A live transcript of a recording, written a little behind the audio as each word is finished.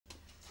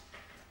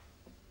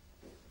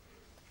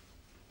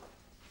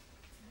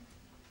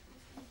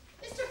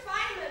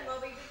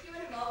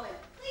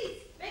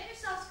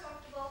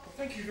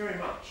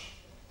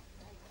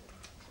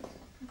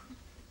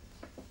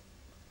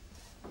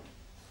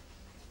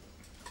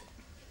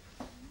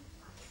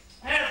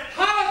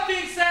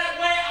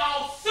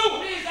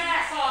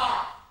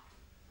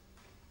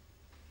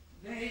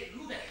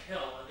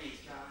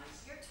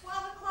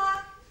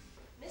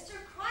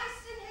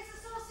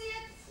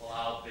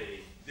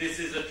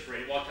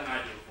Street. What can I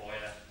do for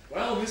you?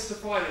 Well, Mr.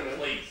 Fineman.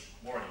 Please,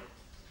 Morty.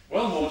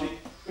 Well, Morty,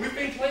 we've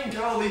been playing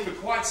Galilee for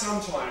quite some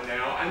time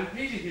now, and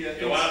Peter here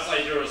thinks... You want to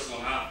play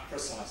Jerusalem, huh?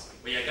 Precisely.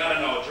 Well, you gotta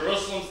know,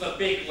 Jerusalem's the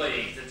big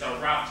leagues. It's a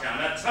rough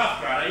town, a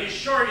tough crowd. Are you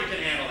sure you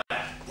can handle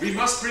that? We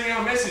must bring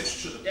our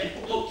message to the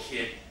people. Look,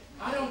 kid,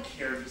 I don't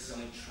care if you're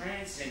selling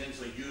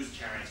transcendence or used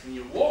chariots. When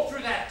you walk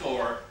through that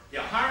door,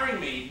 you're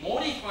hiring me,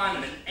 Morty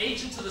Fineman,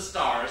 agent to the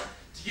stars,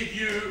 to give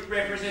you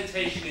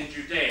representation in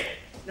Judea.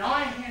 Now,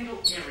 I handle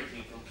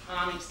everything from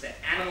comics to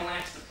animal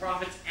acts to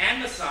prophets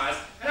and messiahs,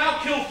 and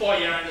I'll kill for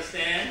you,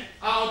 understand?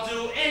 I'll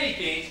do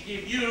anything to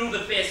give you the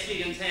best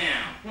gig in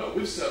town. Well,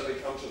 we've certainly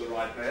come to the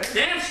right man.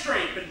 Damn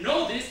straight, but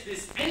know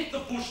this ain't the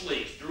bush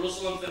leagues.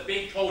 Jerusalem's the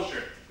big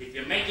kosher. If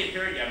you make it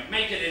here, you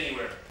make it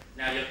anywhere.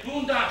 Now, your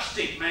boondock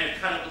shtick may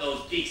have cut it with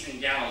those geeks in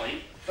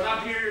Galilee, but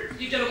up here,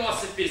 you get a more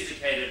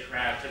sophisticated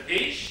crowd,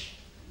 capiche?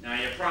 Now,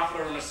 you're a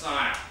prophet or a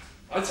messiah?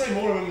 I'd say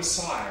more of a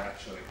messiah,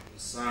 actually.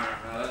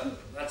 Messiah,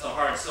 that's a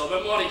hard sell,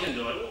 but Morty can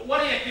do it.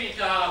 What do you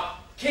think of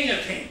King of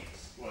Kings?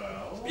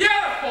 Well...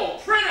 Beautiful,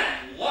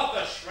 printed, love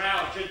the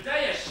shroud,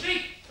 Judea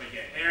chic, but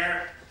your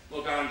hair.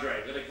 Look,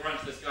 Andre, gotta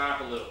grunge this guy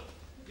up a little.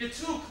 You're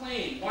too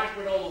clean, white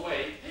bread all the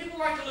way. People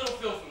like a little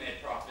filth from their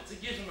prophets.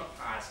 It gives them a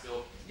pie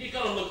spill. You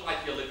gotta look like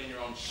you live in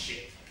your own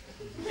shit.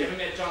 You ever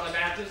met John the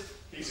Baptist?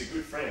 He's a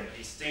good friend.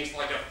 He stinks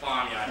like a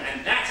farmyard,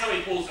 and that's how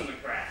he pulls in the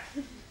crowd.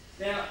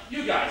 Now,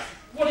 you guys,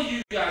 what do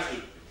you guys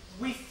do?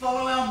 We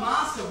follow our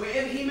master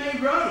wherever he may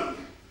roam.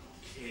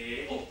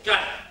 Okay. Oh,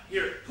 got it.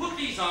 Here, put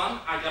these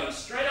on. I got them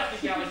straight up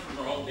the galley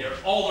from Rome. They're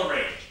all the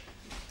rage.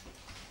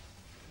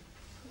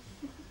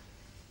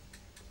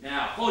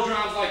 Now, hold your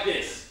arms like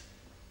this.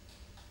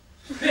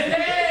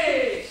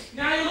 Hey!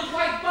 Now you look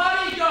like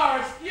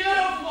bodyguards.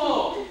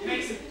 Beautiful.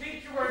 Makes them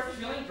think you're worth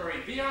feeling. Very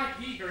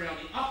VIP, very on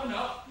the up and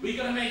up. We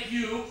gotta make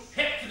you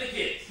hip for the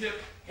kids.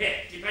 Hip.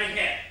 Keep saying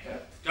hip.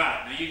 Yep.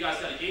 Got it. Now you guys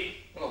gotta eat.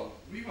 Well,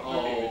 we were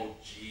Oh,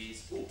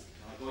 jeez. Ooh,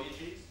 can I go you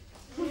cheese?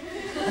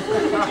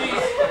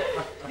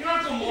 Jeez. Your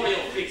Uncle Morty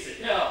will fix it.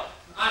 Hell,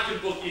 I can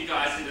book you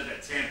guys into the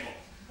temple.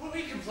 Well,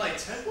 we can play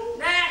temple.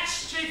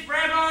 That's Chief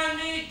Rabbi and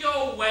me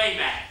go way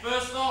back.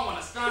 First of all, I want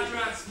to start you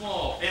out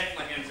small.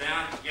 Bethlehem's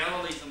out,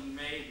 Galilee's a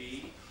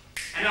maybe.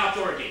 An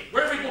outdoor gig.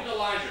 Where did we book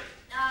Elijah?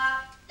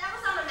 That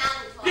was on the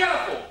mountain top.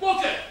 Beautiful.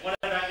 Book it. What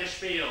about your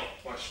spiel?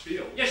 My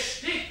spiel. Your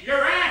shtick,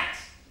 your act.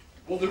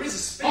 Well, there is a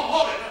speech. Oh,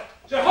 hold it.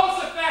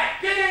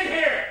 Jehoshaphat, get in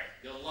here.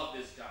 You'll love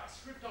this guy.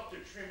 Script Dr.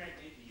 Trim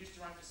Magnifique. He used to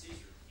run for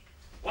Caesar.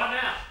 What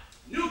now?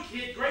 New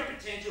kid, great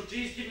potential.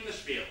 G's giving the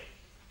spiel.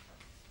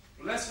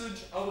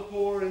 Blessed are the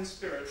poor in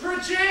spirit.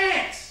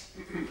 Project!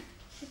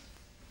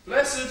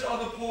 Blessed are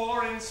the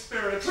poor in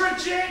spirit.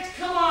 Project!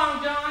 Come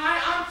on,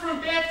 guy. I'm from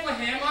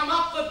Bethlehem. I'm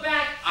up the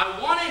back. I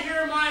want to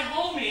hear my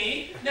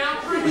homie. Now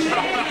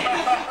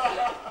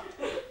project!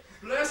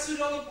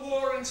 Blessed are the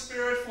poor in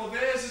spirit, for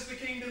theirs is the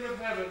kingdom of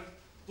heaven.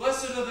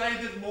 Blessed are they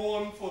that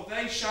mourn, for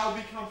they shall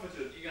be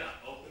comforted. You're going to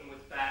open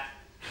with that?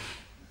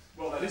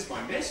 Well, that is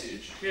my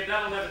message. Yeah,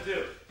 that'll never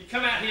do. You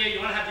come out here, you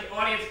want to have the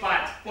audience by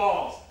its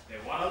balls. They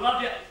want to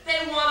love you.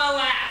 They want to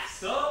laugh.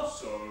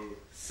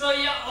 So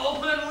you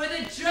open with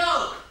a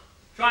joke.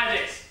 Try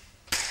this.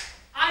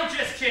 I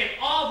just came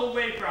all the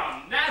way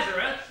from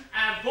Nazareth,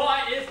 and boy,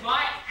 is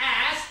my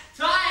ass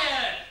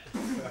tired.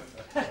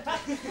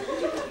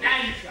 Now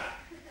you try.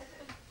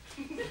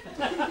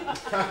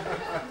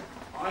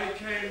 I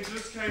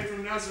just came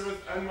from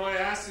Nazareth, and my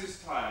ass is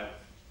tired.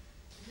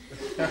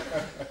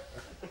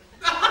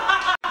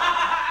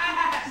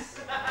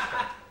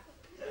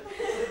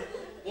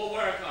 We'll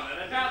work on it.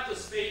 About the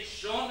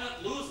speech, don't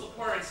lose the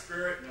poor in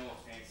spirit. No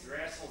offense,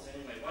 they're assholes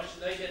anyway. Why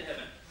should they get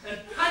heaven? And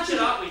punch it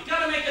up. We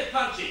gotta make it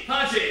punchy.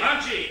 Punchy.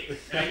 Punchy.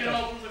 Now you're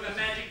gonna open with a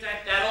magic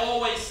act that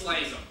always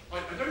slays them. I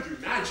don't do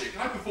magic.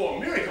 I perform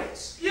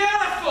miracles.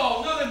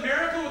 Beautiful. Another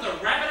miracle with a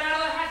rabbit out of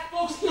the hat.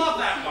 Folks love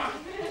that one.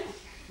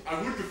 I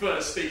would prefer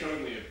to speak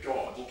only of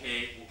God.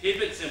 Okay, we'll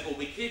keep it simple.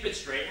 We keep it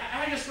straight.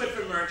 How do you split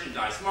for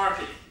merchandise,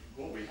 marketing?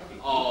 Well, we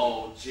haven't.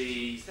 Oh,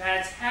 geez,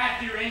 that's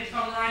half your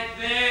income right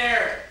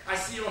there. I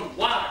see you on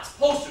wallets,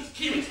 posters,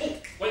 keyrings. Oh,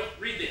 wait,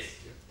 read this.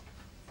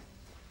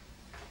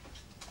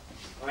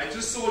 I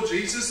just saw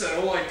Jesus, and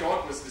all I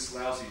got was this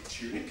lousy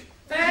tunic.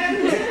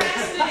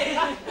 Fantastic!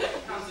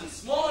 Comes in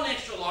small and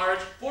extra large,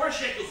 4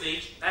 shekels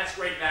each. That's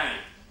great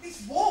value.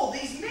 These wall,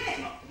 these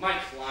men. My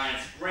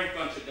clients, great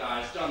bunch of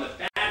guys. John the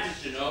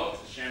Baptist, you know,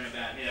 it's a shame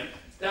about him.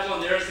 That one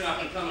there is an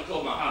up-and-coming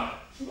called Muhammad.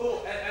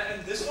 Oh,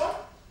 and this one?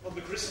 Of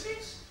the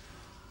crucifix?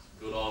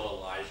 Good old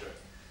Elijah.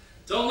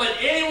 Don't let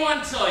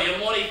anyone tell you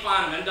Morty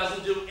Fineman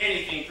doesn't do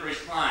anything for his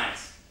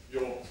clients.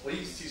 You're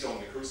pleased he's on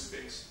the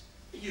crucifix.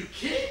 Are you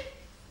kidding?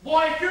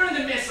 Boy, if you're in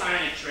the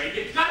messianic trade,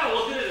 you've got to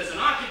look at it as an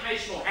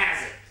occupational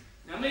hazard.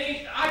 Now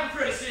me, I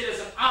prefer to see it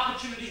as an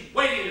opportunity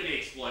waiting to be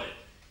exploited.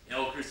 You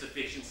know,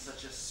 crucifixion's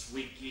such a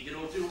sweet gig,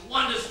 it'll do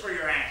wonders for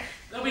your act.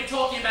 They'll be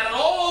talking about it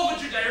all